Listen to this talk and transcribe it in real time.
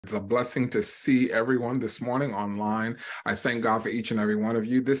It's a blessing to see everyone this morning online. I thank God for each and every one of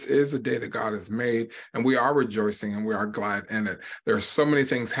you. This is a day that God has made, and we are rejoicing and we are glad in it. There are so many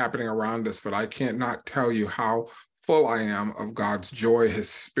things happening around us, but I can't not tell you how full I am of God's joy, his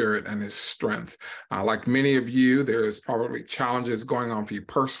spirit, and his strength. Like many of you, there's probably challenges going on for you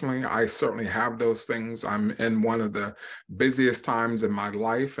personally. I certainly have those things. I'm in one of the busiest times in my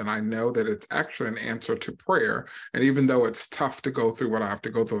life, and I know that it's actually an answer to prayer. And even though it's tough to go through what I have to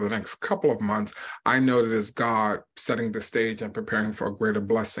go through the next couple of months, I know that it's God setting the stage and preparing for a greater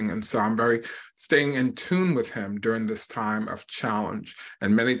blessing. And so I'm very staying in tune with him during this time of challenge.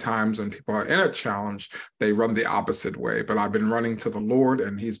 And many times when people are in a challenge, they run the opposite way. But I've been running to the Lord,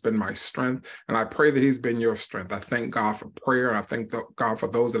 and he's been my strength. And I pray that he's been your strength. I thank God for prayer. And I thank God for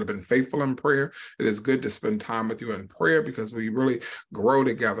those that have been faithful in prayer. It is good to spend time with you in prayer because we really grow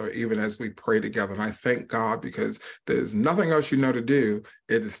together even as we pray together. And I thank God because there's nothing else you know to do.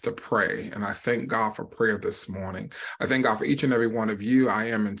 It is to pray. And I thank God for prayer this morning. I thank God for each and every one of you. I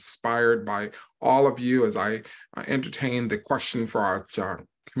am inspired by all of you as I entertain the question for our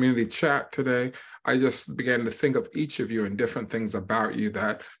community chat today. I just began to think of each of you and different things about you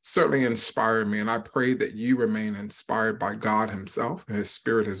that certainly inspired me. And I pray that you remain inspired by God himself, his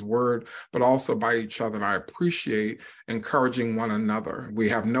spirit, his word, but also by each other. And I appreciate encouraging one another. We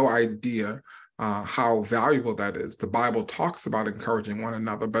have no idea how valuable that is. The Bible talks about encouraging one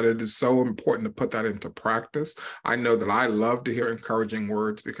another, but it is so important to put that into practice. I know that I love to hear encouraging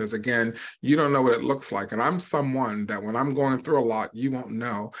words because, again, you don't know what it looks like. And I'm someone that when I'm going through a lot, you won't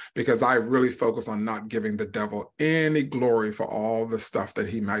know because I really focus on not giving the devil any glory for all the stuff that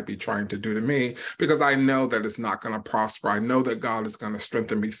he might be trying to do to me because I know that it's not going to prosper. I know that God is going to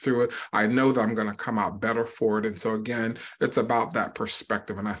strengthen me through it. I know that I'm going to come out better for it. And so, again, it's about that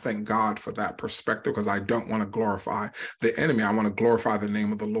perspective. And I thank God for that perspective because I don't want to glorify the enemy. I want to glorify the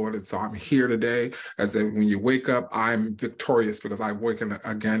name of the Lord. And so I'm here today as when you wake up, I'm victorious because I've woken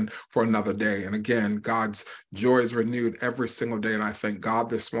again for another day. And again, God's joy is renewed every single day. And I thank God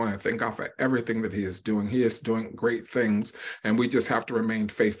this morning. I thank God for everything that he is doing. He is doing great things. And we just have to remain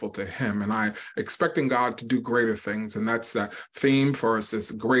faithful to him. And I'm expecting God to do greater things. And that's the theme for us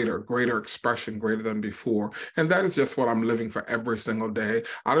is greater expression, greater than before. And that is just what I'm living for every single day.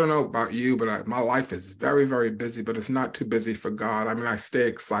 I don't know about you, but my life is very, very busy, but it's not too busy for God. I mean, I stay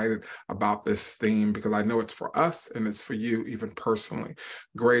excited about this theme because I know it's for us and it's for you even personally,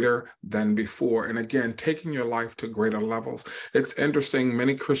 greater than before. And again, taking your life to greater levels. It's interesting.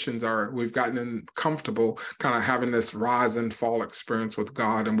 Many Christians we've gotten comfortable kind of having this rise and fall experience with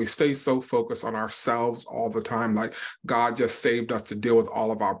God. And we stay so focused on ourselves all the time, like God just saved us to deal with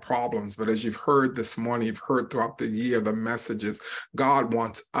all of our problems. But as you've heard this morning, you've heard throughout the year, the messages, God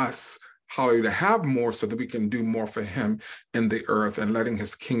wants us to have more so that we can do more for him in the earth and letting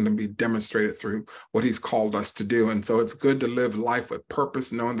his kingdom be demonstrated through what he's called us to do. And so it's good to live life with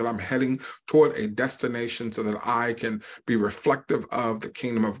purpose, knowing that I'm heading toward a destination so that I can be reflective of the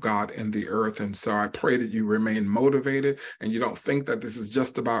kingdom of God in the earth. And so I pray that you remain motivated and you don't think that this is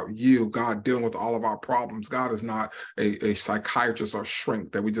just about you, God dealing with all of our problems. God is not a psychiatrist or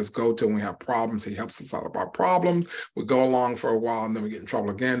shrink that we just go to when we have problems. He helps us out of our problems. We go along for a while and then we get in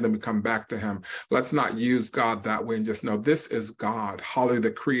trouble again. Then we come back to him. Let's not use God that way and just know this is God, hallelujah, the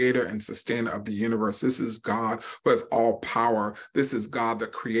creator and sustainer of the universe. This is God who has all power. This is God, the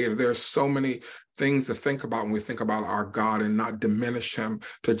creator. There's so many things to think about when we think about our God and not diminish him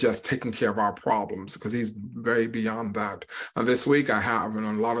to just taking care of our problems because he's very beyond that. This week I have a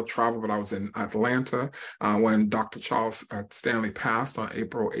lot of travel, but I was in Atlanta when Dr. Charles Stanley passed on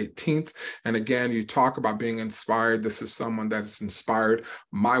April 18th. And again, you talk about being inspired. This is someone that has inspired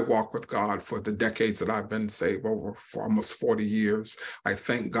my walk with God for the decades that I've been saved for almost 40 years. I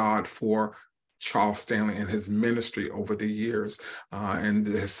thank God for Charles Stanley and his ministry over the years and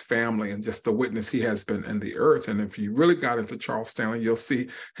his family and just the witness he has been in the earth. And if you really got into Charles Stanley, you'll see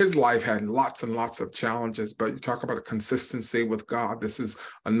his life had lots and lots of challenges, but you talk about a consistency with God. This is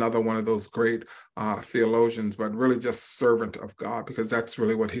another one of those great theologians, but really just servant of God, because that's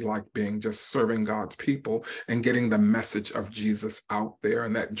really what he liked being, just serving God's people and getting the message of Jesus out there.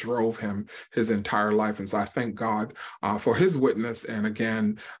 And that drove him his entire life. And so I thank God for his witness. And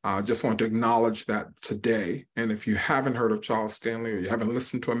again, just want to acknowledge that today. And if you haven't heard of Charles Stanley or you haven't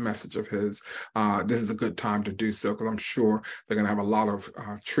listened to a message of his, this is a good time to do so because I'm sure they're going to have a lot of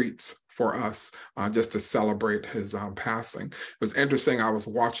treats for us just to celebrate his passing. It was interesting. I was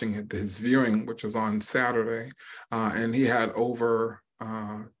watching his viewing, which was on Saturday, and he had over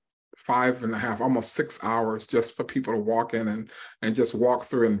 5.5, almost 6 hours just for people to walk in and just walk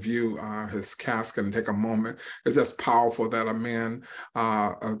through and view his casket and take a moment. It's just powerful that a man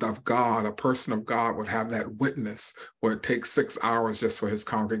of God, a person of God, would have that witness where it takes 6 hours just for his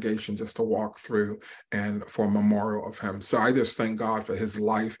congregation just to walk through and for a memorial of him. So I just thank God for his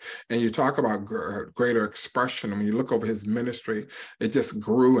life. And you talk about greater expression. When you look over his ministry, it just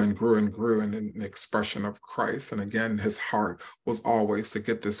grew and grew and grew in the expression of Christ. And again, his heart was always to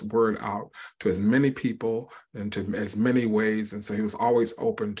get this word out to as many people and to as many ways. And so he was always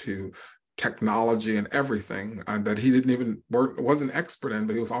open to technology and everything that he wasn't expert in,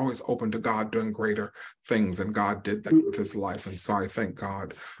 but he was always open to God doing greater things, and God did that with his life. And so I thank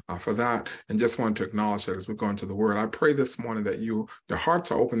God for that, and just want to acknowledge that as we go into the word. I pray this morning that your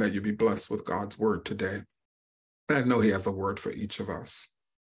hearts are open, that you be blessed with God's word today. And I know he has a word for each of us.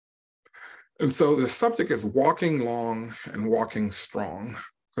 And so the subject is walking long and walking strong,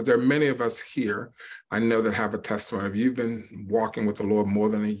 because there are many of us here, I know, that have a testimony of you've been walking with the Lord more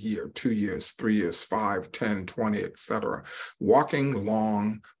than a year, 2 years, 3 years, 5, 10, 20, etc. Walking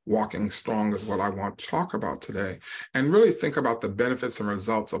long, walking strong is what I want to talk about today, and really think about the benefits and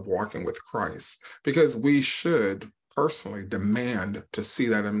results of walking with Christ, because we should personally demand to see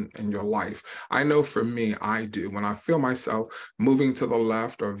that in your life. I know for me, I do. When I feel myself moving to the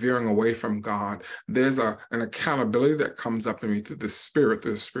left or veering away from God, there's an accountability that comes up in me through the Spirit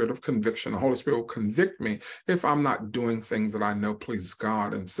of conviction. The Holy Spirit will convict me if I'm not doing things that I know please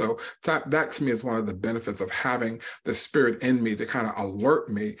God. And so that to me is one of the benefits of having the Spirit in me to kind of alert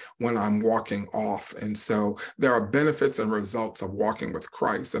me when I'm walking off. And so there are benefits and results of walking with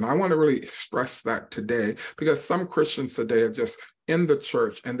Christ. And I want to really stress that today, because some Christians today are just in the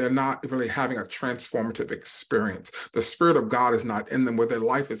church and they're not really having a transformative experience. The Spirit of God is not in them, where their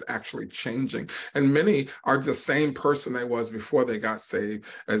life is actually changing. And many are the same person they was before they got saved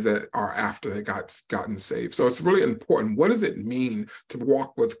as they are after they gotten saved. So it's really important. What does it mean to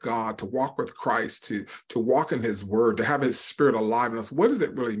walk with God, to walk with Christ, to walk in his word, to have his Spirit alive in us? What does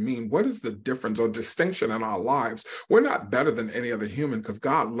it really mean? What is the difference or distinction in our lives? We're not better than any other human, because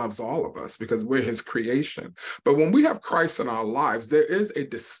God loves all of us, because we're his creation. But when we have Christ in our lives, there is a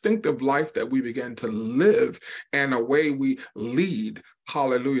distinctive life that we begin to live, and a way we lead,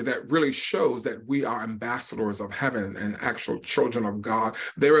 hallelujah, that really shows that we are ambassadors of heaven and actual children of God.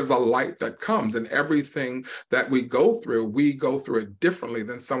 There is a light that comes, and everything that we go through it differently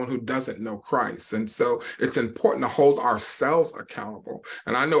than someone who doesn't know Christ. And so it's important to hold ourselves accountable.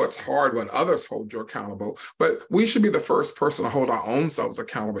 And I know it's hard when others hold you accountable, but we should be the first person to hold our own selves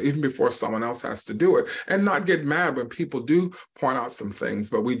accountable, even before someone else has to do it, and not get mad when people do point out some things,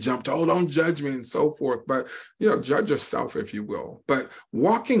 but we jump to, oh, don't judge me and so forth. But, judge yourself, if you will. But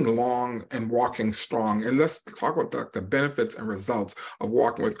walking long and walking strong. And let's talk about the benefits and results of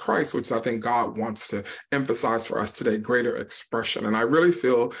walking with Christ, which I think God wants to emphasize for us today, greater expression. And I really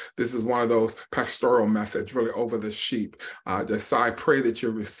feel this is one of those pastoral message, really over the sheep. So I pray that you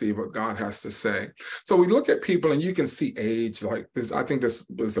receive what God has to say. So we look at people and you can see age like this. I think this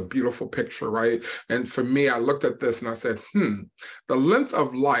was a beautiful picture, right? And for me, I looked at this and I said, the length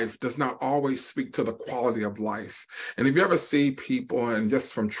of life does not always speak to the quality of life. And if you ever see people, and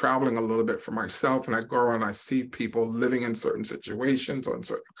just from traveling a little bit for myself, and I go around, I see people living in certain situations or in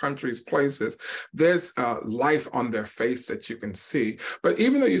certain countries, places, there's life on their face that you can see. But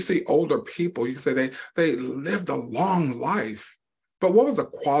even though you see older people, you say they lived a long life, but what was the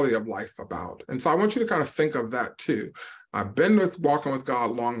quality of life about? And so I want you to kind of think of that too. I've been walking with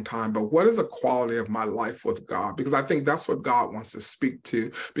God a long time, but what is the quality of my life with God? Because I think that's what God wants to speak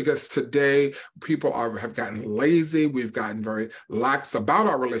to, because today people have gotten lazy. We've gotten very lax about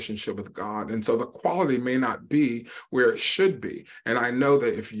our relationship with God. And so the quality may not be where it should be. And I know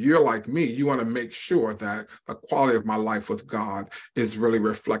that if you're like me, you want to make sure that the quality of my life with God is really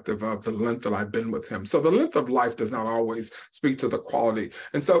reflective of the length that I've been with him. So the length of life does not always speak to the quality.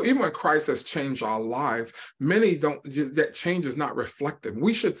 And so even when Christ has changed our life, many don't, that change is not reflective.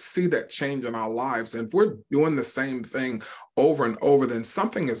 We should see that change in our lives. And if we're doing the same thing over and over, then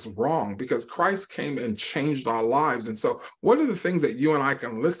something is wrong, because Christ came and changed our lives. And so what are the things that you and I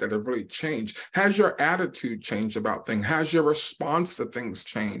can list that have really changed? Has your attitude changed about things? Has your response to things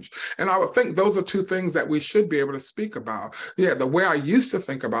changed? And I would think those are two things that we should be able to speak about. Yeah, the way I used to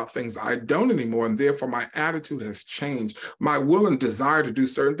think about things, I don't anymore. And therefore my attitude has changed. My will and desire to do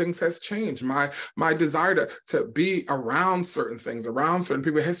certain things has changed. My desire to be around certain things, around certain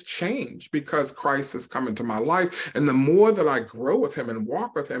people has changed, because Christ has come into my life. And the more that I grow with him and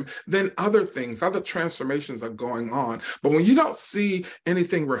walk with him, then other things, other transformations are going on. But when you don't see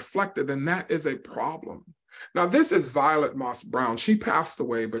anything reflected, then that is a problem. Now, this is Violet Moss Brown. She passed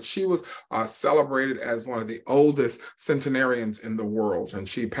away, but she was celebrated as one of the oldest centenarians in the world, and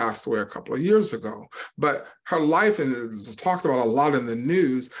she passed away a couple of years ago. But her life, and it was talked about a lot in the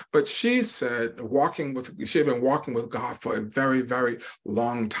news, but she said she had been walking with God for a very, very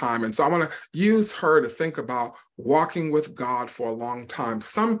long time. And so I want to use her to think about walking with God for a long time.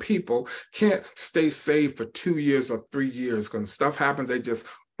 Some people can't stay saved for 2 years or 3 years. When stuff happens, they just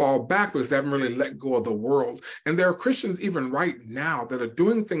fall back because they haven't really let go of the world. And there are Christians even right now that are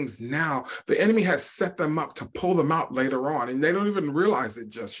doing things now. The enemy has set them up to pull them out later on, and they don't even realize it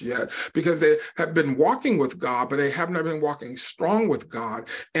just yet because they have been walking with God, but they have not been walking strong with God.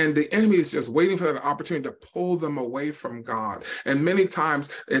 And the enemy is just waiting for that opportunity to pull them away from God. And many times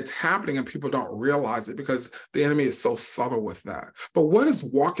it's happening and people don't realize it because the enemy is so subtle with that. But what does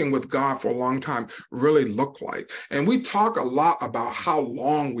walking with God for a long time really look like? And we talk a lot about how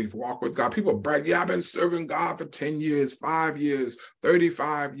long we've walked with God. People brag, yeah, I've been serving God for 10 years, 5 years,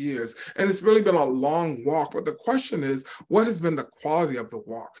 35 years. And it's really been a long walk. But the question is, what has been the quality of the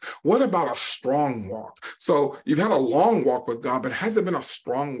walk? What about a strong walk? So you've had a long walk with God, but has it been a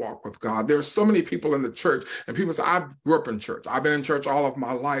strong walk with God? There are so many people in the church, and people say, I grew up in church. I've been in church all of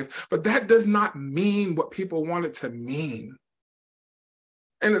my life, but that does not mean what people want it to mean.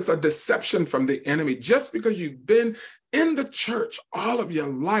 And it's a deception from the enemy. Just because you've been in the church all of your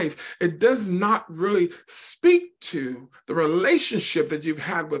life, it does not really speak to the relationship that you've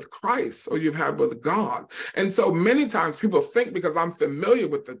had with Christ or you've had with God. And so many times people think because I'm familiar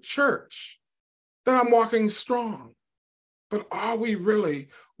with the church that I'm walking strong. But are we really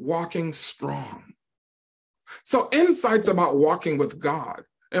walking strong? So insights about walking with God.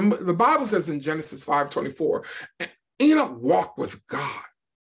 And the Bible says in Genesis 5:24, Enoch walked with God.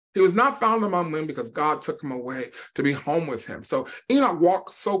 He was not found among men because God took him away to be home with him. So Enoch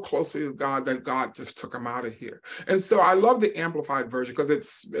walked so closely with God that God just took him out of here. And so I love the Amplified version because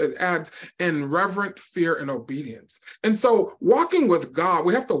it adds in reverent fear and obedience. And so walking with God,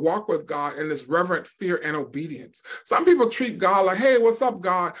 we have to walk with God in this reverent fear and obedience. Some people treat God like, hey, what's up,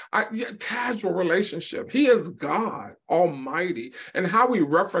 God? Casual relationship. He is God Almighty, and how we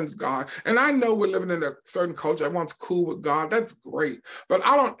reference God. And I know we're living in a certain culture. Everyone's cool with God. That's great. But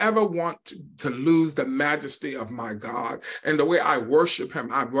I don't ever want to lose the majesty of my God and the way I worship him.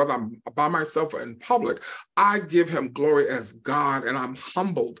 Whether I'm by myself or in public, I give him glory as God, and I'm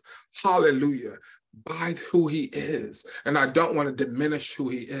humbled, hallelujah, by who he is. And I don't want to diminish who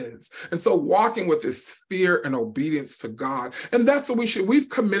he is. And so walking with this fear and obedience to God, and that's what we've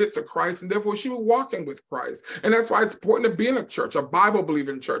committed to Christ, and therefore we should be walking with Christ. And that's why it's important to be in a church, a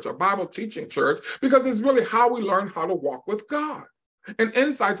Bible-believing church, a Bible-teaching church, because it's really how we learn how to walk with God. And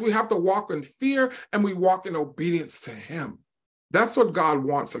insights, we have to walk in fear and we walk in obedience to him. That's what God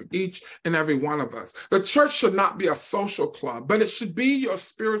wants from each and every one of us. The church should not be a social club, but it should be your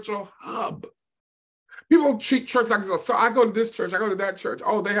spiritual hub. People treat church like this. So I go to this church, I go to that church.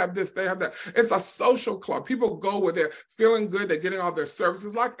 Oh, they have this, they have that. It's a social club. People go where they're feeling good, they're getting all their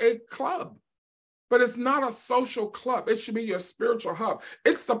services like a club. But it's not a social club. It should be your spiritual hub.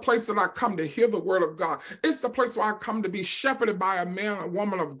 It's the place that I come to hear the word of God. It's the place where I come to be shepherded by a man or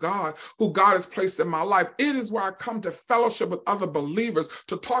woman of God who God has placed in my life. It is where I come to fellowship with other believers,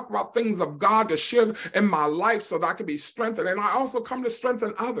 to talk about things of God, to share in my life so that I can be strengthened. And I also come to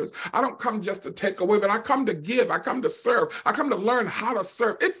strengthen others. I don't come just to take away, but I come to give. I come to serve. I come to learn how to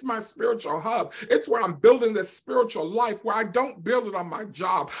serve. It's my spiritual hub. It's where I'm building this spiritual life, where I don't build it on my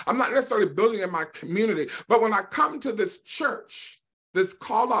job. I'm not necessarily building in my community. But when I come to this church, this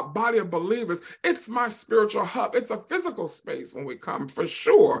called out body of believers, it's my spiritual hub. It's a physical space when we come, for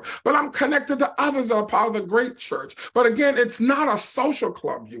sure. But I'm connected to others that are part of the great church. But again, it's not a social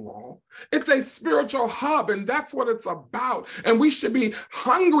club, you all. It's a spiritual hub, and that's what it's about. And we should be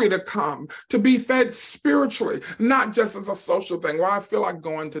hungry to come, to be fed spiritually, not just as a social thing. Well, I feel like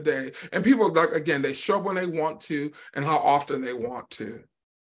going today. And people, like, again, they show up when they want to and how often they want to.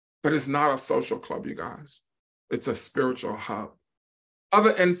 But it's not a social club, you guys. It's a spiritual hub.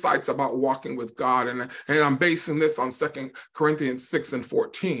 Other insights about walking with God, and I'm basing this on 2 Corinthians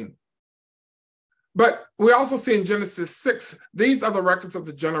 6:14. But we also see in Genesis 6, these are the records of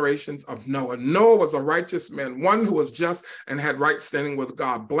the generations of Noah. Noah was a righteous man, one who was just and had right standing with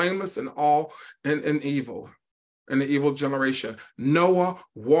God, blameless in all in evil, in the evil generation. Noah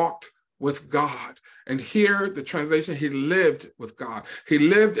walked with God. And here, the translation, he lived with God. He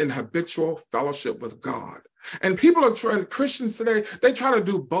lived in habitual fellowship with God. And people are trying, Christians today, they try to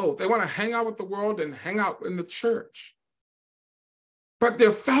do both. They want to hang out with the world and hang out in the church. But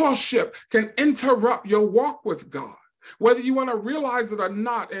their fellowship can interrupt your walk with God. whether you want to realize it or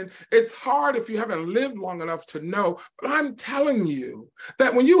not. And it's hard if you haven't lived long enough to know, but I'm telling you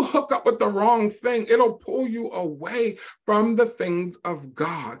that when you hook up with the wrong thing, it'll pull you away from the things of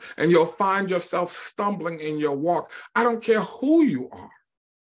God, and you'll find yourself stumbling in your walk. I don't care who you are.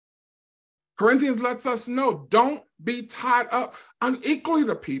 Corinthians lets us know, don't be tied up unequally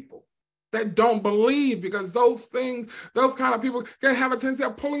to people that don't believe, because those things, those kind of people can have a tendency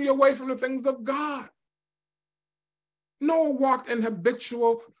of pulling you away from the things of God. Noah walked in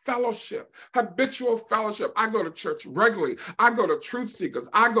habitual fellowship. Habitual fellowship. I go to church regularly. I go to truth seekers.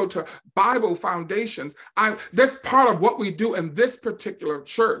 I go to Bible foundations. That's part of what we do in this particular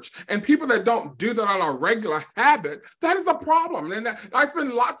church. And people that don't do that on a regular habit, that is a problem. And I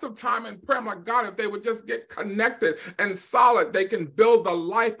spend lots of time in prayer. I'm like, God, if they would just get connected and solid, they can build a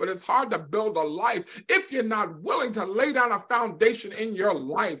life. But it's hard to build a life if you're not willing to lay down a foundation in your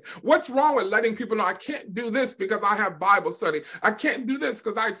life. What's wrong with letting people know I can't do this because I have Bible study? I can't do this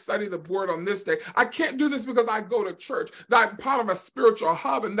because I study the word on this day. I can't do this because I go to church. I'm part of a spiritual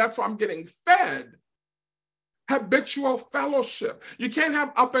hub, and that's why I'm getting fed. Habitual fellowship. You can't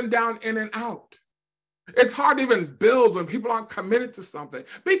have up and down, in and out. It's hard to even build when people aren't committed to something.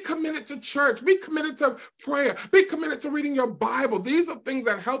 Be committed to church. Be committed to prayer. Be committed to reading your Bible. These are things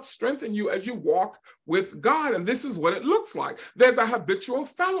that help strengthen you as you walk with God. And this is what it looks like. There's a habitual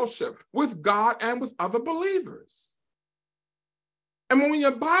fellowship with God and with other believers. And when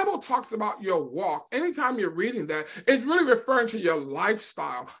your Bible talks about your walk, anytime you're reading that, it's really referring to your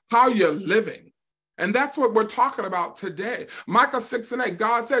lifestyle, how you're living. And that's what we're talking about today. Micah 6:8,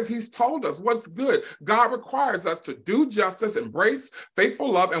 God says he's told us what's good. God requires us to do justice, embrace faithful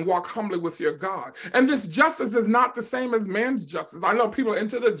love, and walk humbly with your God. And this justice is not the same as man's justice. I know people are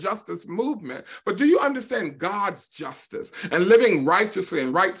into the justice movement, but do you understand God's justice and living righteously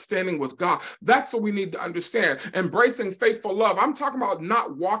and right standing with God? That's what we need to understand. Embracing faithful love. I'm talking about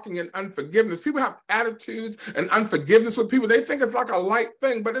not walking in unforgiveness. People have attitudes and unforgiveness with people. They think it's like a light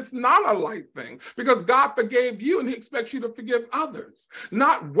thing, but it's not a light thing, because God forgave you and he expects you to forgive others.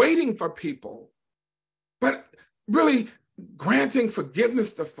 Not waiting for people, but really granting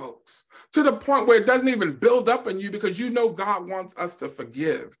forgiveness to folks to the point where it doesn't even build up in you, because you know God wants us to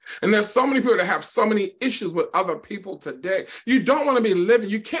forgive. And there's so many people that have so many issues with other people today. You don't want to be living,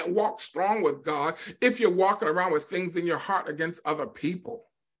 you can't walk strong with God if you're walking around with things in your heart against other people.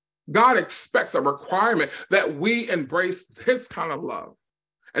 God expects a requirement that we embrace his kind of love.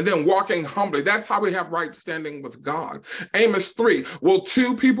 And then walking humbly. That's how we have right standing with God. Amos 3, will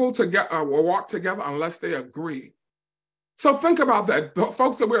two people will walk together unless they agree? So think about that. The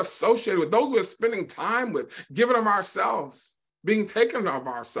folks that we're associated with, those we're spending time with, giving of ourselves, being taken of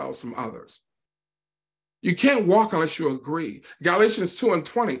ourselves from others. You can't walk unless you agree. Galatians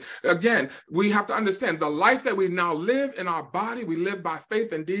 2:20. Again, we have to understand the life that we now live in our body, we live by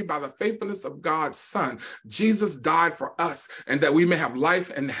faith, indeed by the faithfulness of God's Son. Jesus died for us, and that we may have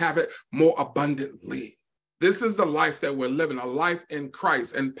life and have it more abundantly. This is the life that we're living, a life in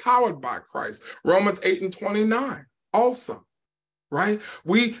Christ, empowered by Christ. Romans 8:29 also. Right?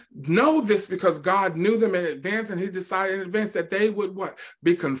 We know this because God knew them in advance, and he decided in advance that they would what?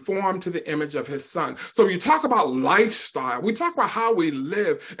 Be conformed to the image of his Son. So you talk about lifestyle, we talk about how we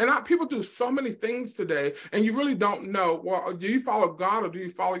live, and people do so many things today, and you really don't know, well, do you follow God or do you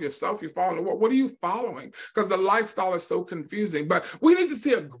follow yourself? You follow the world. What are you following? Because the lifestyle is so confusing. But we need to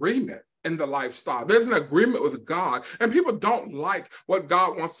see agreement in the lifestyle. There's an agreement with God, and people don't like what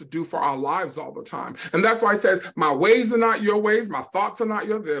God wants to do for our lives all the time. And that's why he says, my ways are not your ways, my thoughts are not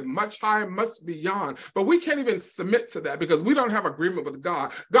yours, they're much higher, much beyond. But we can't even submit to that because we don't have agreement with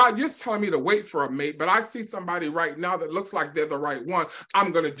God. God, you're telling me to wait for a mate, but I see somebody right now that looks like they're the right one.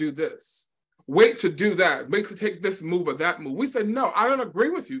 I'm going to do this. Wait to do that. Wait to take this move or that move. We say, no, I don't agree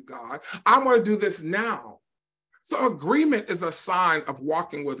with you, God. I want to do this now. So agreement is a sign of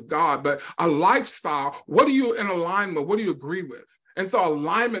walking with God, but a lifestyle, what are you in alignment? What do you agree with? And so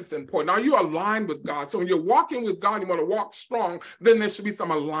alignment's important. Are you aligned with God? So when you're walking with God, you want to walk strong, then there should be some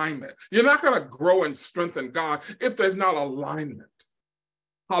alignment. You're not going to grow and strengthen God if there's not alignment.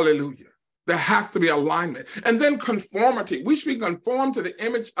 Hallelujah. There has to be alignment. And then conformity. We should be conformed to the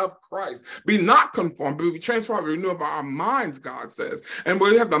image of Christ. Be not conformed, but be transformed by the renewal of our minds, God says. And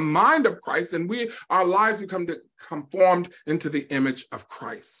we have the mind of Christ, and our lives become conformed into the image of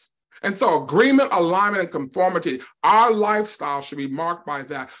Christ. And so agreement, alignment, and conformity, our lifestyle should be marked by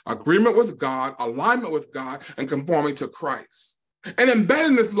that. Agreement with God, alignment with God, and conforming to Christ. And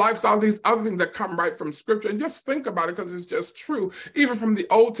embedding this lifestyle, these other things that come right from Scripture, and just think about it because it's just true. Even from the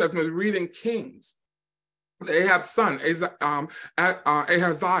Old Testament, reading Kings, Ahab's son,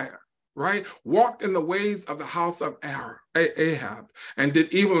 Ahaziah, right? Walked in the ways of the house of Ahab and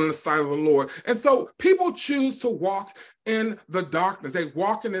did evil in the sight of the Lord. And so people choose to walk in the darkness. They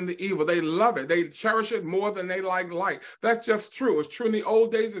walking in the evil. They love it. They cherish it more than they like light. That's just true. It's true in the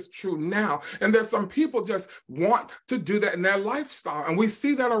old days. It's true now. And there's some people just want to do that in their lifestyle. And we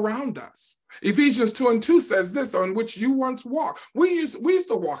see that around us. Ephesians 2:2 says this, on which you once walked. We used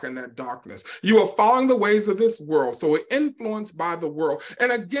to walk in that darkness. You are following the ways of this world, so we're influenced by the world.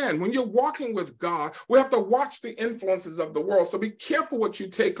 And again, when you're walking with God, we have to watch the influences of the world. So be careful what you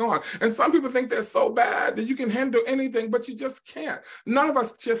take on. And some people think they're so bad that you can handle anything, but you just can't. None of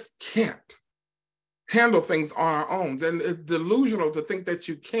us just can't handle things on our own. And it's delusional to think that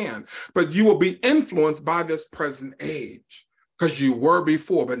you can, but you will be influenced by this present age, because you were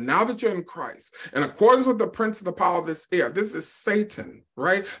before. But now that you're in Christ, in accordance with the prince of the power of this air, this is Satan,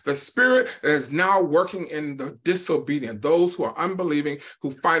 right? The spirit that is now working in the disobedient, those who are unbelieving, who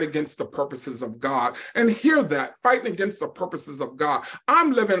fight against the purposes of God. And hear that, fighting against the purposes of God.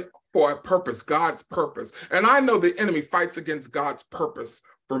 I'm living for a purpose, God's purpose. And I know the enemy fights against God's purpose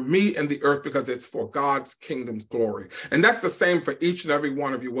for me and the earth, because it's for God's kingdom's glory. And that's the same for each and every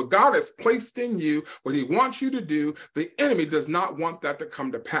one of you. What God has placed in you, what he wants you to do, the enemy does not want that to come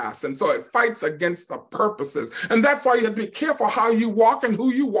to pass. And so it fights against the purposes. And that's why you have to be careful how you walk and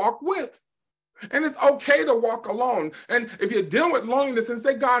who you walk with. And it's okay to walk alone. And if you're dealing with loneliness, and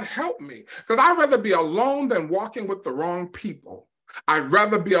say, God, help me. Because I'd rather be alone than walking with the wrong people. I'd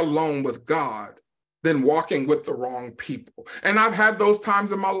rather be alone with God than walking with the wrong people. And I've had those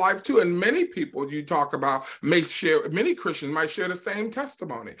times in my life too. And many people you talk about many Christians might share the same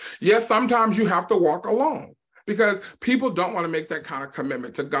testimony. Yes, sometimes you have to walk alone, because people don't want to make that kind of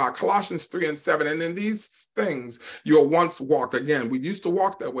commitment to God. Colossians 3:7, and in these things you were once walked. Again, we used to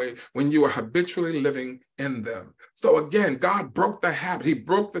walk that way when you were habitually living in them. So again, God broke the habit. He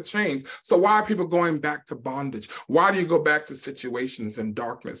broke the chains. So why are people going back to bondage? Why do you go back to situations in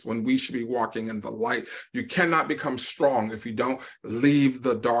darkness when we should be walking in the light? You cannot become strong if you don't leave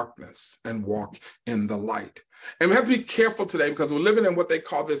the darkness and walk in the light. And we have to be careful today, because we're living in what they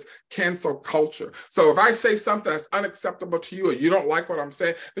call this cancel culture. So if I say something that's unacceptable to you, or you don't like what I'm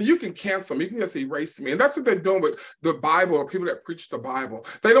saying, then you can cancel me. You can just erase me. And that's what they're doing with the Bible, or people that preach the Bible.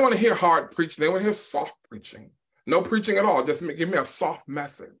 They don't want to hear hard preaching. They want to hear soft preaching. No preaching at all. Just give me a soft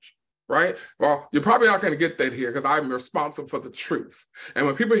message. Right? Well, you're probably not going to get that here, because I'm responsible for the truth. And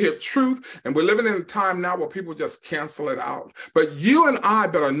when people hear truth, and we're living in a time now where people just cancel it out. But you and I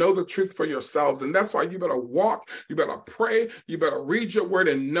better know the truth for yourselves. And that's why you better walk, you better pray, you better read your word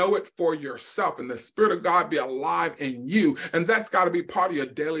and know it for yourself. And the Spirit of God be alive in you. And that's got to be part of your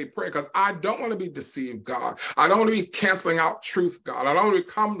daily prayer, because I don't want to be deceived, God. I don't want to be canceling out truth, God. I don't want to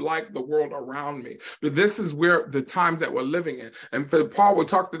become like the world around me. But this is where the times that we're living in. And for Paul would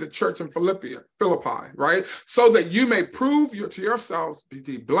talk to the church in Philippi, right? So that you may prove to yourselves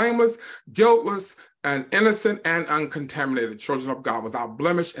be blameless, guiltless, and innocent and uncontaminated children of God, without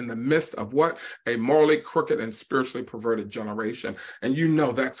blemish in the midst of what? A morally crooked and spiritually perverted generation. And you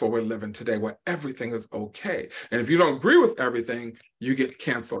know that's where we're living today, where everything is okay. And if you don't agree with everything, you get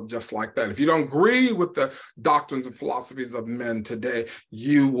canceled just like that. If you don't agree with the doctrines and philosophies of men today,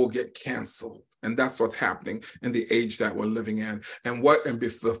 you will get canceled. And that's what's happening in the age that we're living in. And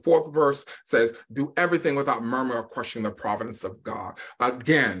the fourth verse says, do everything without murmur or questioning the providence of God.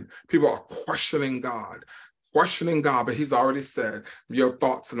 Again, people are questioning God, but he's already said, your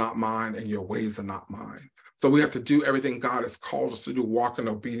thoughts are not mine and your ways are not mine. So we have to do everything God has called us to do, walk in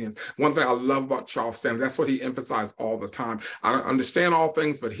obedience. One thing I love about Charles Stanley, that's what he emphasized all the time. I don't understand all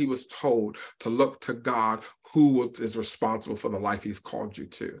things, but he was told to look to God, who is responsible for the life he's called you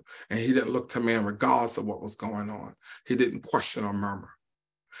to. And he didn't look to man regardless of what was going on. He didn't question or murmur.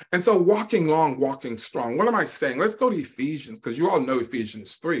 And so walking long, walking strong. What am I saying? Let's go to Ephesians, because you all know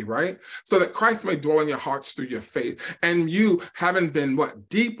Ephesians 3, right? So that Christ may dwell in your hearts through your faith. And you having been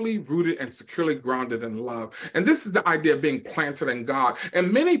deeply rooted and securely grounded in love. And this is the idea of being planted in God.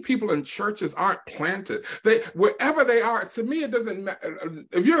 And many people in churches aren't planted. Wherever they are, to me, it doesn't matter.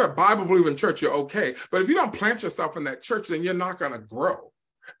 If you're a Bible-believing church, you're okay. But if you don't plant yourself in that church, then you're not going to grow.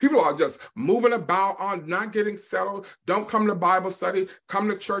 People are just moving about on, not getting settled, don't come to Bible study, come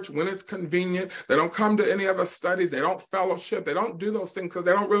to church when it's convenient. They don't come to any other studies. They don't fellowship. They don't do those things because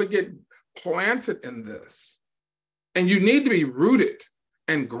they don't really get planted in this. And you need to be rooted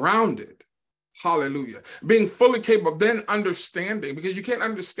and grounded. Hallelujah. Being fully capable of then understanding, because you can't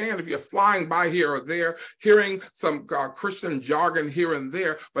understand if you're flying by here or there, hearing some Christian jargon here and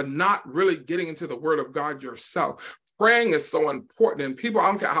there, but not really getting into the word of God yourself. Praying is so important. And people, I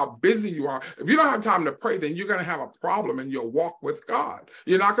don't care how busy you are, if you don't have time to pray, then you're going to have a problem in your walk with God.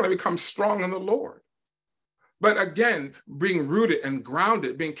 You're not going to become strong in the Lord. But again, being rooted and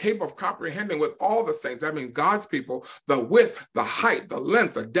grounded, being capable of comprehending with all the saints, I mean, God's people, the width, the height, the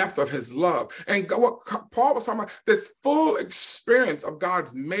length, the depth of his love. And what Paul was talking about, this full experience of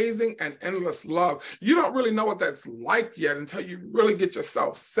God's amazing and endless love. You don't really know what that's like yet until you really get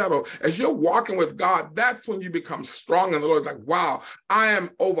yourself settled. As you're walking with God, that's when you become strong in the Lord. It's like, wow, I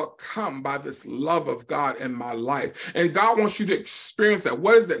am overcome by this love of God in my life. And God wants you to experience that.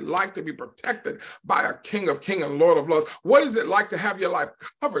 What is it like to be protected by a King of Kings and Lord of Lords? What is it like to have your life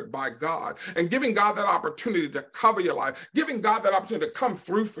covered by God, and giving God that opportunity to cover your life, giving God that opportunity to come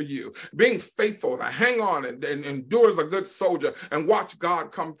through for you, being faithful, to hang on and endure as a good soldier and watch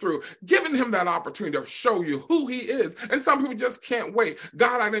God come through, giving him that opportunity to show you who he is. And some people just can't wait.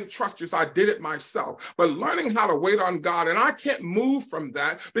 God, I didn't trust you, so I did it myself. But learning how to wait on God, and I can't move from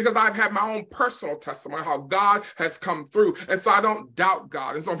that because I've had my own personal testimony, how God has come through. And so I don't doubt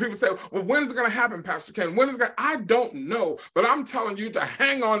God. And so when people say, well, when is it going to happen, Pastor Ken? When is it? I don't know, but I'm telling you to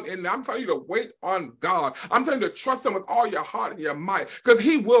hang on in there. I'm telling you to wait on God. I'm telling you to trust him with all your heart and your might, because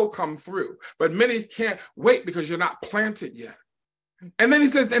he will come through. But many can't wait because you're not planted yet. And then he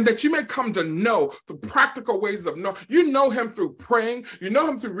says, and that you may come to know the practical ways of know. You know him through praying. You know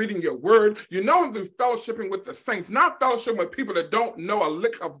him through reading your word. You know him through fellowshipping with the saints, not fellowshipping with people that don't know a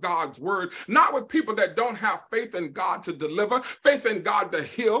lick of God's word, not with people that don't have faith in God to deliver, faith in God to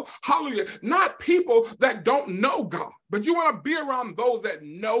heal. Hallelujah. Not people that don't know God. But you want to be around those that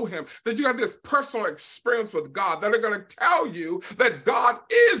know him, that you have this personal experience with God, that are going to tell you that God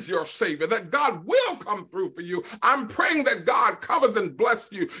is your Savior, that God will come through for you. I'm praying that God covers and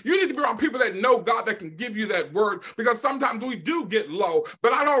bless you. You need to be around people that know God, that can give you that word, because sometimes we do get low.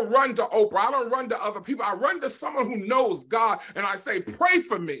 But I don't run to Oprah. I don't run to other people. I run to someone who knows God, and I say, pray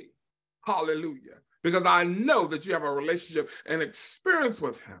for me. Hallelujah. Because I know that you have a relationship and experience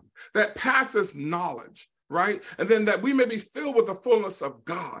with him that passes knowledge. Right? And then that we may be filled with the fullness of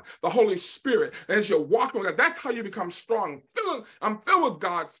God, the Holy Spirit. And as you're walking with God, that's how you become strong. I'm filled with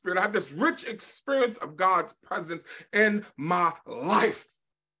God's Spirit. I have this rich experience of God's presence in my life.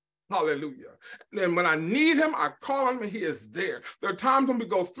 Hallelujah. And when I need him, I call him and he is there. There are times when we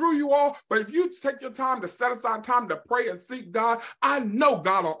go through you all, but if you take your time to set aside time to pray and seek God, I know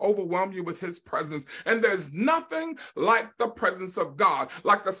God will overwhelm you with his presence. And there's nothing like the presence of God.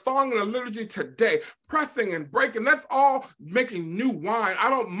 Like the song in the liturgy today, pressing and breaking, that's all making new wine. I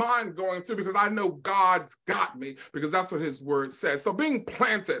don't mind going through because I know God's got me, because that's what his word says. So being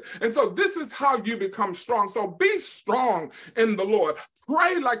planted. And so this is how you become strong. So be strong in the Lord.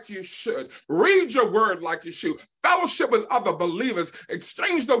 Pray like you should. Read your word like you should. Fellowship with other believers.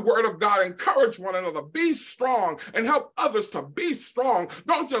 Exchange the word of God. Encourage one another. Be strong and help others to be strong.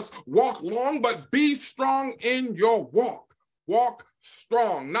 Don't just walk long, but be strong in your walk. Walk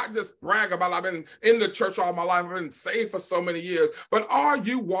strong, not just brag about I've been in the church all my life, I've been saved for so many years, but are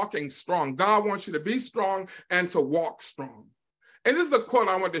you walking strong? God wants you to be strong and to walk strong. And this is a quote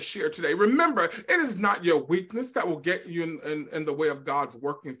I want to share today. Remember, it is not your weakness that will get you in the way of God's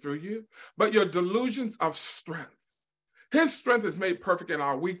working through you, but your delusions of strength. His strength is made perfect in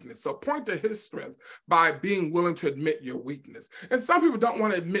our weakness. So point to his strength by being willing to admit your weakness. And some people don't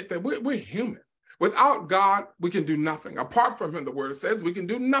want to admit that we're human. Without God, we can do nothing. Apart from him, the word says, we can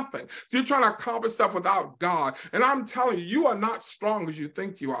do nothing. So you're trying to accomplish stuff without God. And I'm telling you, you are not strong as you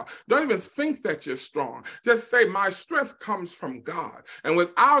think you are. Don't even think that you're strong. Just say, my strength comes from God. And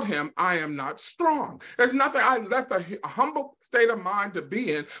without him, I am not strong. There's nothing, that's a humble state of mind to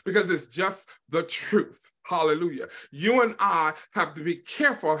be in, because it's just the truth. Hallelujah. You and I have to be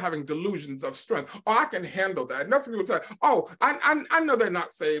careful of having delusions of strength. Oh, I can handle that. And that's what people say, oh, I know they're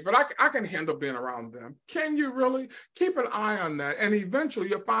not saved, but I can handle being around them. Can you really? Keep an eye on that. And eventually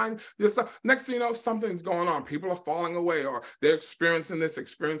you'll find yourself, next thing you know, something's going on. People are falling away, or they're experiencing this,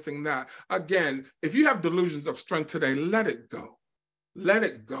 experiencing that. Again, if you have delusions of strength today, let it go. Let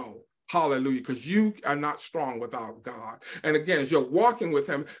it go. Hallelujah, because you are not strong without God. And again, as you're walking with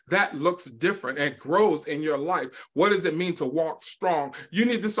him, that looks different and grows in your life. What does it mean to walk strong? You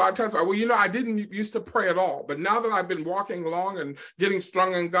need to start testifying. Well, you know, I didn't used to pray at all, but now that I've been walking along and getting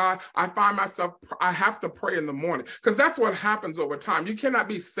strong in God, I find myself, I have to pray in the morning, because that's what happens over time. You cannot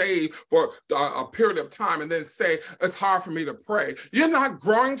be saved for a period of time and then say, it's hard for me to pray. You're not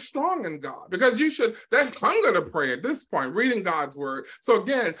growing strong in God, because you should, there's hunger to pray at this point, reading God's word. So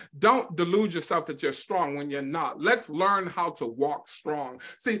again, don't delude yourself that you're strong when you're not. Let's learn how to walk strong.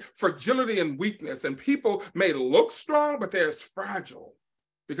 See, fragility and weakness, and people may look strong, but they're fragile,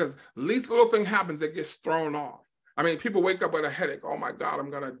 because least little thing happens, it gets thrown off. I mean, people wake up with a headache. Oh my God, I'm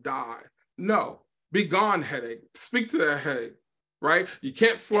going to die. No, be gone, headache. Speak to that headache, right? You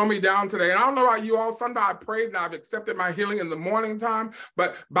can't slow me down today. And I don't know about you all. Sometimes I prayed and I've accepted my healing in the morning time,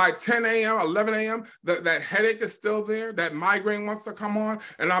 but by 10 a.m., 11 a.m., that headache is still there. That migraine wants to come on.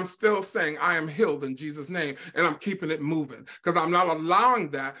 And I'm still saying, I am healed in Jesus' name. And I'm keeping it moving because I'm not allowing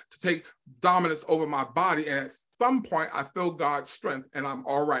that to take dominance over my body. And at some point, I feel God's strength and I'm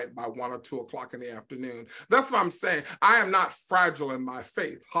all right by 1 or 2 o'clock in the afternoon. That's what I'm saying. I am not fragile in my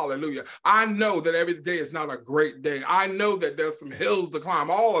faith. Hallelujah. I know that every day is not a great day. I know that there's some hills to climb,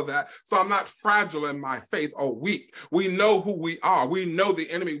 all of that. So I'm not fragile in my faith or weak. We know who we are. We know the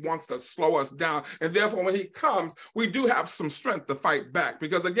enemy wants to slow us down. And therefore, when he comes, we do have some strength to fight back.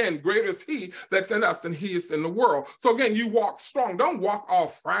 Because again, greater is he that's in us than he is in the world. So again, you walk strong. Don't walk all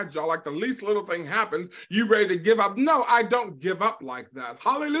fragile like the least little thing happens, you ready to give up. No, I don't give up like that.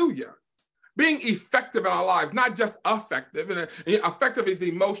 Hallelujah. Being effective in our lives, not just effective. And effective is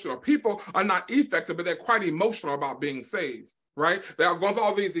emotional. People are not effective, but they're quite emotional about being saved, right? They are going through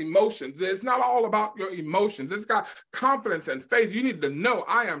all these emotions. It's not all about your emotions. It's got confidence and faith. You need to know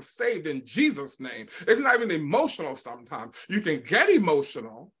I am saved in Jesus' name. It's not even emotional sometimes. You can get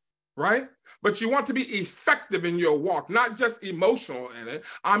emotional, right? But you want to be effective in your walk, not just emotional in it.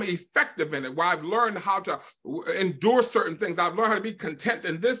 I'm effective in it, where I've learned how to endure certain things. I've learned how to be content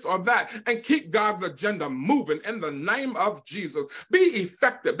in this or that and keep God's agenda moving in the name of Jesus. Be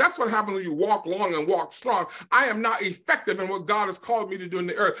effective. That's what happens when you walk long and walk strong. I am not effective in what God has called me to do in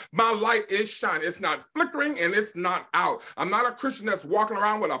the earth. My light is shining. It's not flickering and it's not out. I'm not a Christian that's walking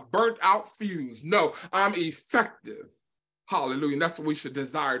around with a burnt out fuse. No, I'm effective. Hallelujah. And that's what we should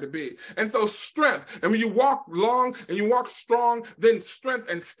desire to be. And so strength, and when you walk long and you walk strong, then strength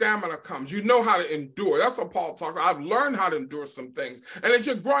and stamina comes. You know how to endure. That's what Paul talks about. I've learned how to endure some things. And as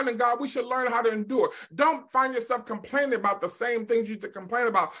you're growing in God, we should learn how to endure. Don't find yourself complaining about the same things you used to complain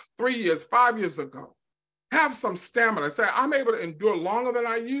about 3 years, 5 years ago. Have some stamina. Say, I'm able to endure longer than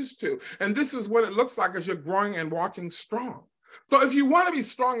I used to. And this is what it looks like as you're growing and walking strong. So if you want to be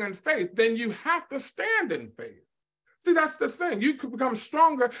strong in faith, then you have to stand in faith. See, that's the thing. You can become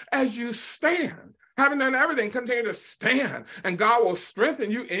stronger as you stand. Having done everything, continue to stand, and God will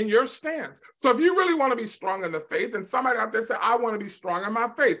strengthen you in your stance. So if you really want to be strong in the faith, and somebody out there say, I want to be strong in my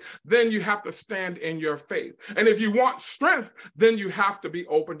faith, then you have to stand in your faith. And if you want strength, then you have to be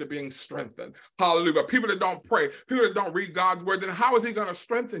open to being strengthened. Hallelujah. But people that don't pray, people that don't read God's word, then how is he going to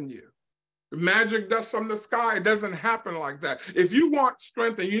strengthen you? Magic dust from the sky. It doesn't happen like that. If you want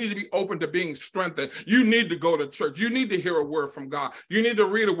strength and you need to be open to being strengthened, you need to go to church. You need to hear a word from God. You need to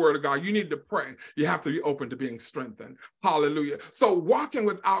read a word of God. You need to pray. You have to be open to being strengthened. Hallelujah. So walking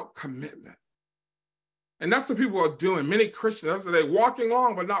without commitment. And that's what people are doing. Many Christians, they're walking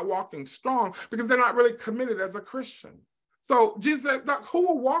long, but not walking strong because they're not really committed as a Christian. So Jesus said, who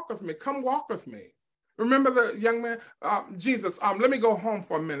will walk with me? Come walk with me. Remember the young man, Jesus, let me go home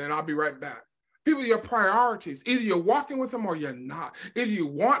for a minute and I'll be right back. People, your priorities, either you're walking with him or you're not. Either you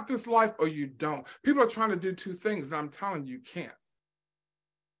want this life or you don't. People are trying to do two things, and I'm telling you, you can't.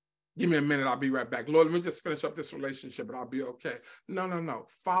 Give me a minute, I'll be right back. Lord, let me just finish up this relationship and I'll be okay. No.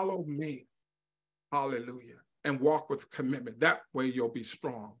 Follow me. Hallelujah. And walk with commitment. That way you'll be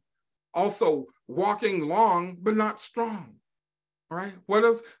strong. Also, walking long, but not strong. All right?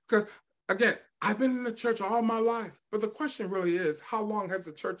 Because again, I've been in the church all my life, but the question really is, how long has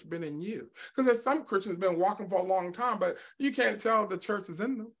the church been in you? Because there's some Christians been walking for a long time, but you can't tell the church is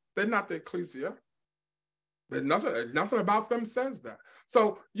in them. They're not the ecclesia. There's nothing about them says that.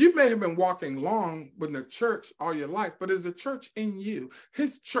 So you may have been walking long with the church all your life, but is the church in you?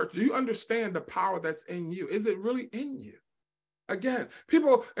 His church, do you understand the power that's in you? Is it really in you? Again,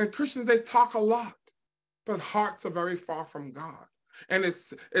 people and Christians, they talk a lot, but hearts are very far from God. And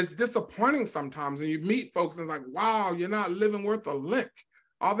it's disappointing sometimes when you meet folks and it's like, wow, you're not living worth a lick.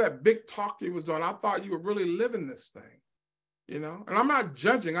 All that big talk you was doing, I thought you were really living this thing, you know? And I'm not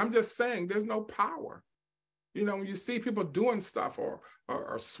judging, I'm just saying there's no power. You know, when you see people doing stuff or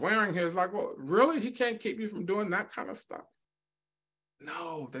swearing here, it's like, well, really? He can't keep you from doing that kind of stuff?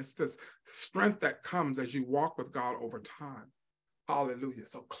 No, there's this strength that comes as you walk with God over time. Hallelujah.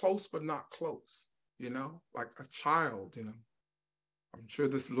 So close, but not close, you know, like a child, you know. I'm sure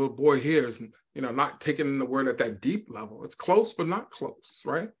this little boy here is, you know, not taking in the word at that deep level. It's close, but not close,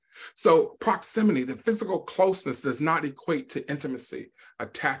 right? So proximity, the physical closeness does not equate to intimacy,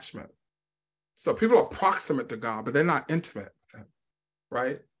 attachment. So people are proximate to God, but they're not intimate with him,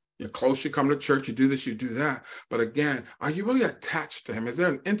 right? You're close, you come to church, you do this, you do that. But again, are you really attached to him? Is there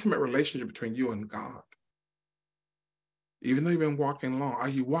an intimate relationship between you and God? Even though you've been walking long, are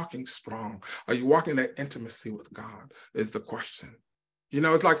you walking strong? Are you walking that intimacy with God is the question. You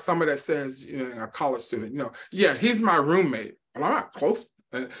know, it's like somebody that says, you know, a college student, you know, yeah, he's my roommate, but I'm not close,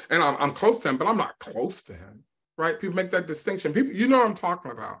 and I'm close to him, but I'm not close to him, right? People make that distinction. People, you know what I'm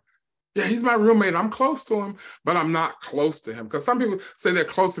talking about. Yeah, he's my roommate. I'm close to him, but I'm not close to him. Because some people say they're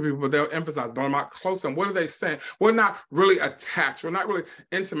close to people, but they'll emphasize, but I'm not close to him. What are they saying? We're not really attached. We're not really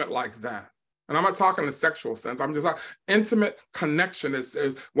intimate like that. And I'm not talking in a sexual sense. I'm just like, intimate connection is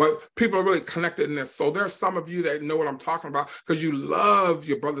what people are really connected in this. So there's some of you that know what I'm talking about because you love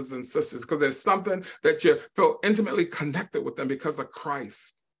your brothers and sisters, because there's something that you feel intimately connected with them because of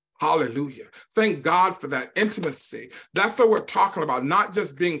Christ. Hallelujah. Thank God for that intimacy. That's what we're talking about, not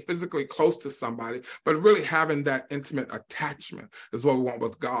just being physically close to somebody, but really having that intimate attachment is what we want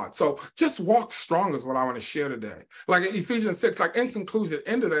with God. So just walk strong is what I want to share today. Like in Ephesians 6, like in conclusion, at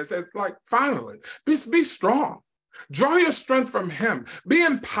the end of that, it says, like, finally, be strong. Draw your strength from him. Be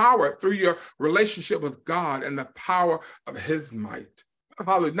empowered through your relationship with God and the power of his might.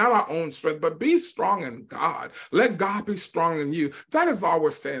 Hallelujah. Not our own strength, but be strong in God. Let God be strong in you. That is all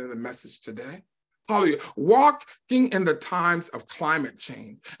we're saying in the message today. Hallelujah. Walking in the times of climate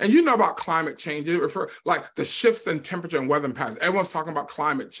change. And you know about climate change. It refers like the shifts in temperature and weather patterns. Everyone's talking about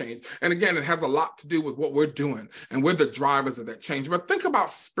climate change. And again, it has a lot to do with what we're doing. And we're the drivers of that change. But think about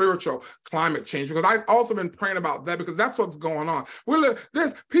spiritual climate change, because I've also been praying about that, because that's what's going on.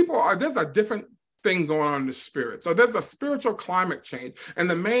 There's a different thing going on in the spirit. So there's a spiritual climate change, and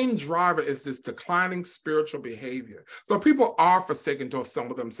the main driver is this declining spiritual behavior. So people are forsaken to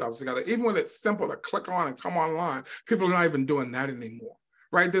assemble themselves together. Even when it's simple to click on and come online, people are not even doing that anymore.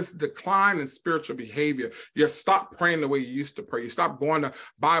 Right? This decline in spiritual behavior. You stop praying the way you used to pray. You stop going to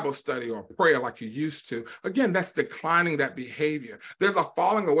Bible study or prayer like you used to. Again, that's declining that behavior. There's a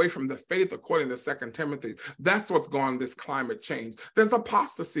falling away from the faith according to 2 Timothy. That's what's going on, this climate change. There's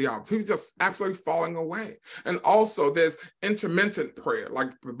apostasy out. People just absolutely falling away. And also there's intermittent prayer.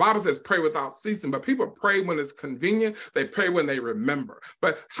 Like the Bible says, pray without ceasing, but people pray when it's convenient. They pray when they remember.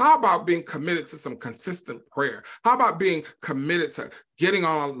 But how about being committed to some consistent prayer? How about being committed to getting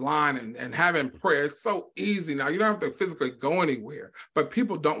online and having prayer? It's so easy now. You don't have to physically go anywhere, but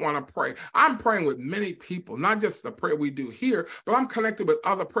people don't want to pray. I'm praying with many people, not just the prayer we do here, but I'm connected with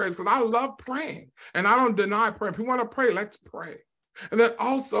other prayers because I love praying and I don't deny praying. If you want to pray, let's pray. And then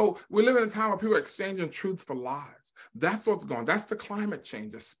also, we live in a time where people are exchanging truth for lies. That's what's going on. That's the climate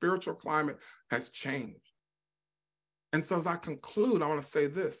change. The spiritual climate has changed. And so as I conclude, I want to say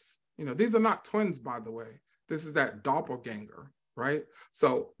this. You know, these are not twins, by the way. This is that doppelganger. Right?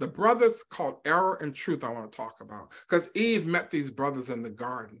 So the brothers called error and truth I want to talk about, because Eve met these brothers in the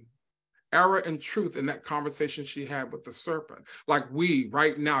garden. Error and truth in that conversation she had with the serpent. Like we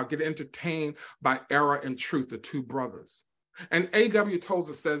right now get entertained by error and truth, the two brothers. And A.W.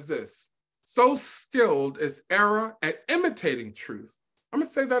 Tozer says this: so skilled is error at imitating truth. I'm going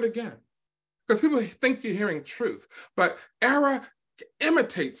to say that again, because people think you're hearing truth, but error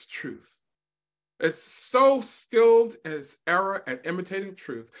imitates truth. It's so skilled as error at imitating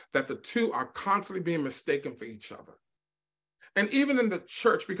truth that the two are constantly being mistaken for each other. And even in the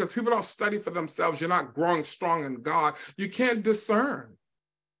church, because people don't study for themselves, you're not growing strong in God, you can't discern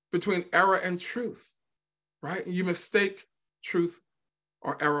between error and truth, right? You mistake truth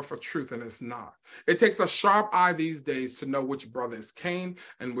or error for truth, and it's not. It takes a sharp eye these days to know which brother is Cain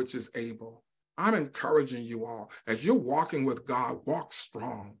and which is Abel. I'm encouraging you all, as you're walking with God, walk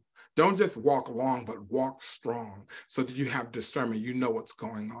strong. Don't just walk long, but walk strong so that you have discernment. You know what's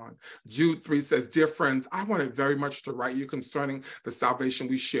going on. Jude 3 says, dear friends, I wanted very much to write you concerning the salvation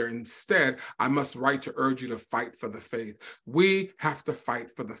we share. Instead, I must write to urge you to fight for the faith. We have to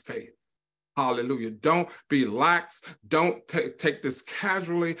fight for the faith. Hallelujah. Don't be lax. Don't take this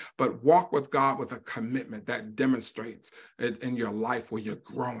casually, but walk with God with a commitment that demonstrates it in your life where you're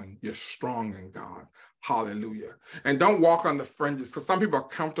growing, you're strong in God. Hallelujah. And don't walk on the fringes, because some people are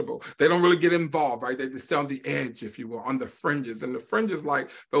comfortable. They don't really get involved, right? They just stay on the edge, if you will, on the fringes. And the fringes,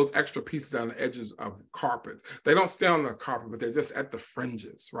 like those extra pieces on the edges of carpets. They don't stay on the carpet, but they're just at the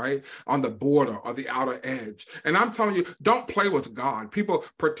fringes, right? On the border or the outer edge. And I'm telling you, don't play with God. People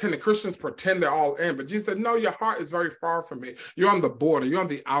pretend, Christians pretend they're all in, but Jesus said, no, your heart is very far from me. You're on the border. You're on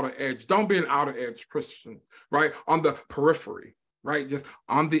the outer edge. Don't be an outer edge Christian, right? On the periphery. Right? Just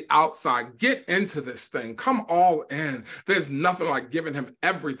on the outside, get into this thing, come all in. There's nothing like giving him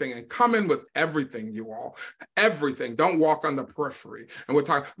everything, and come in with everything, you all, everything. Don't walk on the periphery. And we're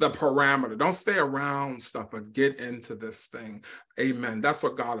talking the parameter. Don't stay around stuff, but get into this thing. Amen. That's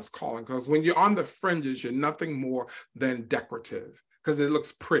what God is calling, because when you're on the fringes, you're nothing more than decorative, because it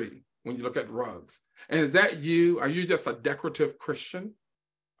looks pretty. when you look at rugs. And is that you? Are you just a decorative Christian?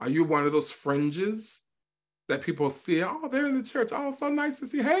 Are you one of those fringes that people see? Oh, they're in the church. Oh, so nice to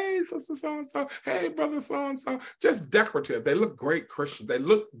see. Hey, sister so-and-so. Hey, brother so-and-so. Just decorative. They look great Christians. They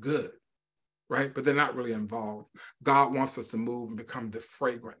look good, right? But they're not really involved. God wants us to move and become the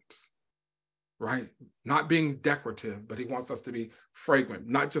fragrance, right? Not being decorative, but he wants us to be fragrant,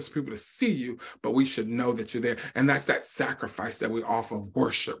 not just people to see you, but we should know that you're there. And that's that sacrifice that we offer of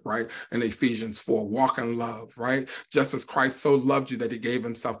worship, right? In Ephesians 4, walk in love, right? Just as Christ so loved you that he gave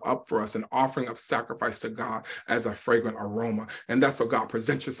himself up for us, an offering of sacrifice to God as a fragrant aroma. And that's what God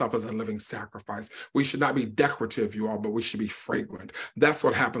presents yourself as, a living sacrifice. We should not be decorative, you all, but we should be fragrant. That's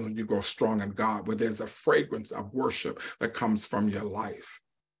what happens when you grow strong in God, where there's a fragrance of worship that comes from your life.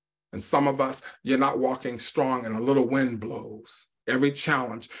 And some of us, you're not walking strong and a little wind blows. Every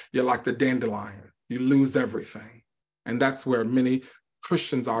challenge, you're like the dandelion. You lose everything. And that's where many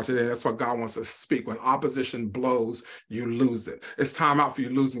Christians are today. That's what God wants us to speak. When opposition blows, you lose it. It's time out for you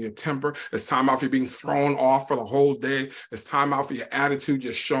losing your temper. It's time out for you being thrown off for the whole day. It's time out for your attitude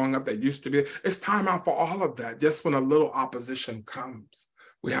just showing up that used to be. It's time out for all of that. Just when a little opposition comes,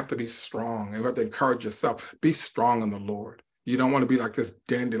 we have to be strong, and we have to encourage yourself. Be strong in the Lord. You don't want to be like this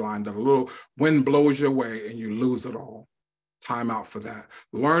dandelion that a little wind blows your way and you lose it all. Time out for that.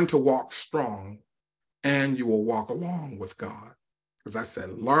 Learn to walk strong and you will walk along with God. As I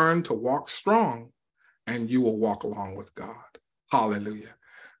said, learn to walk strong and you will walk along with God. Hallelujah.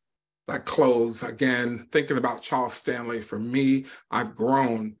 I close again, thinking about Charles Stanley. For me, I've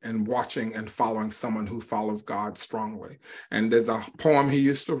grown in watching and following someone who follows God strongly. And there's a poem he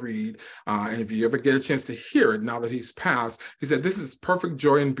used to read, and if you ever get a chance to hear it now that he's passed, he said, "This is perfect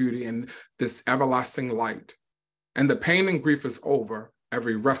joy and beauty in this everlasting light. And the pain and grief is over,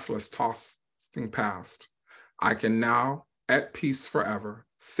 every restless tossing past. I can now, at peace forever,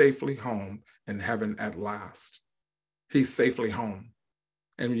 safely home in heaven at last." He's safely home.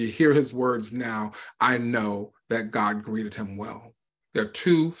 And when you hear his words now, I know that God greeted him well. There are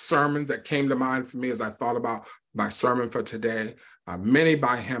two sermons that came to mind for me as I thought about my sermon for today. Many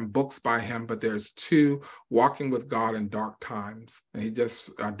by him, books by him, but there's two: Walking with God in Dark Times. And he just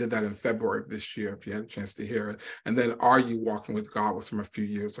did that in February of this year, if you had a chance to hear it. And then Are You Walking with God was from a few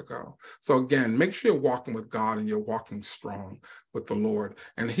years ago. So again, make sure you're walking with God and you're walking strong with the Lord.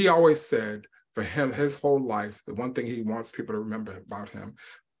 And he always said, for him, his whole life, the one thing he wants people to remember about him,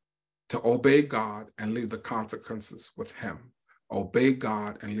 to obey God and leave the consequences with him. Obey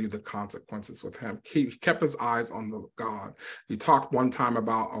God and leave the consequences with him. He kept his eyes on the God. He talked one time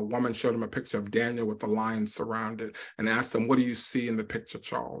about a woman showed him a picture of Daniel with the lions surrounded and asked him, "What do you see in the picture,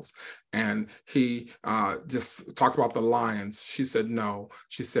 Charles?" And he just talked about the lions. She said, no.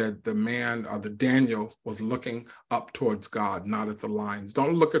 She said the man, the Daniel, was looking up towards God, not at the lions.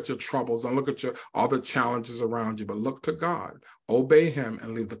 Don't look at your troubles. Don't look at all the challenges around you, but look to God. Obey him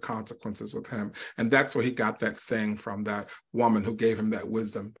and leave the consequences with him. And that's where he got that saying from, that woman who gave him that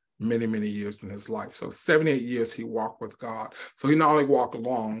wisdom many, many years in his life. So 78 years he walked with God. So he not only walked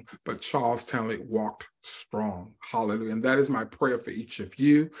long, but Charles Stanley walked strong. Hallelujah. And that is my prayer for each of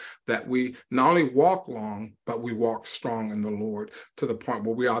you, that we not only walk long, but we walk strong in the Lord, to the point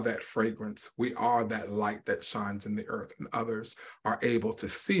where we are that fragrance. We are that light that shines in the earth, and others are able to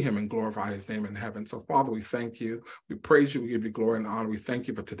see him and glorify his name in heaven. So Father, we thank you. We praise you. We give you glory and honor. We thank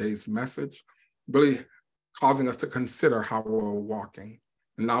you for today's message, really causing us to consider how we're walking.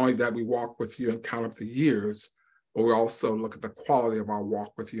 And not only that we walk with you and count up the years, but we also look at the quality of our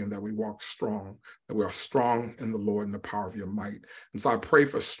walk with you, and that we walk strong, that we are strong in the Lord and the power of your might. And so I pray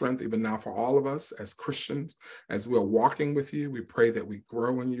for strength even now for all of us as Christians, as we are walking with you. We pray that we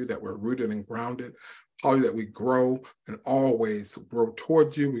grow in you, that we're rooted and grounded. Probably that we grow and always grow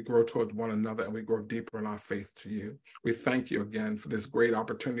towards you, we grow towards one another, and we grow deeper in our faith to you. We thank you again for this great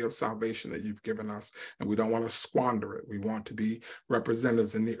opportunity of salvation that you've given us, and we don't want to squander it. We want to be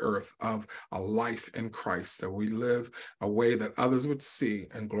representatives in the earth of a life in Christ, that we live a way that others would see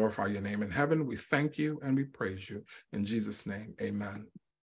and glorify your name in heaven. We thank you and we praise you. In Jesus' name, amen.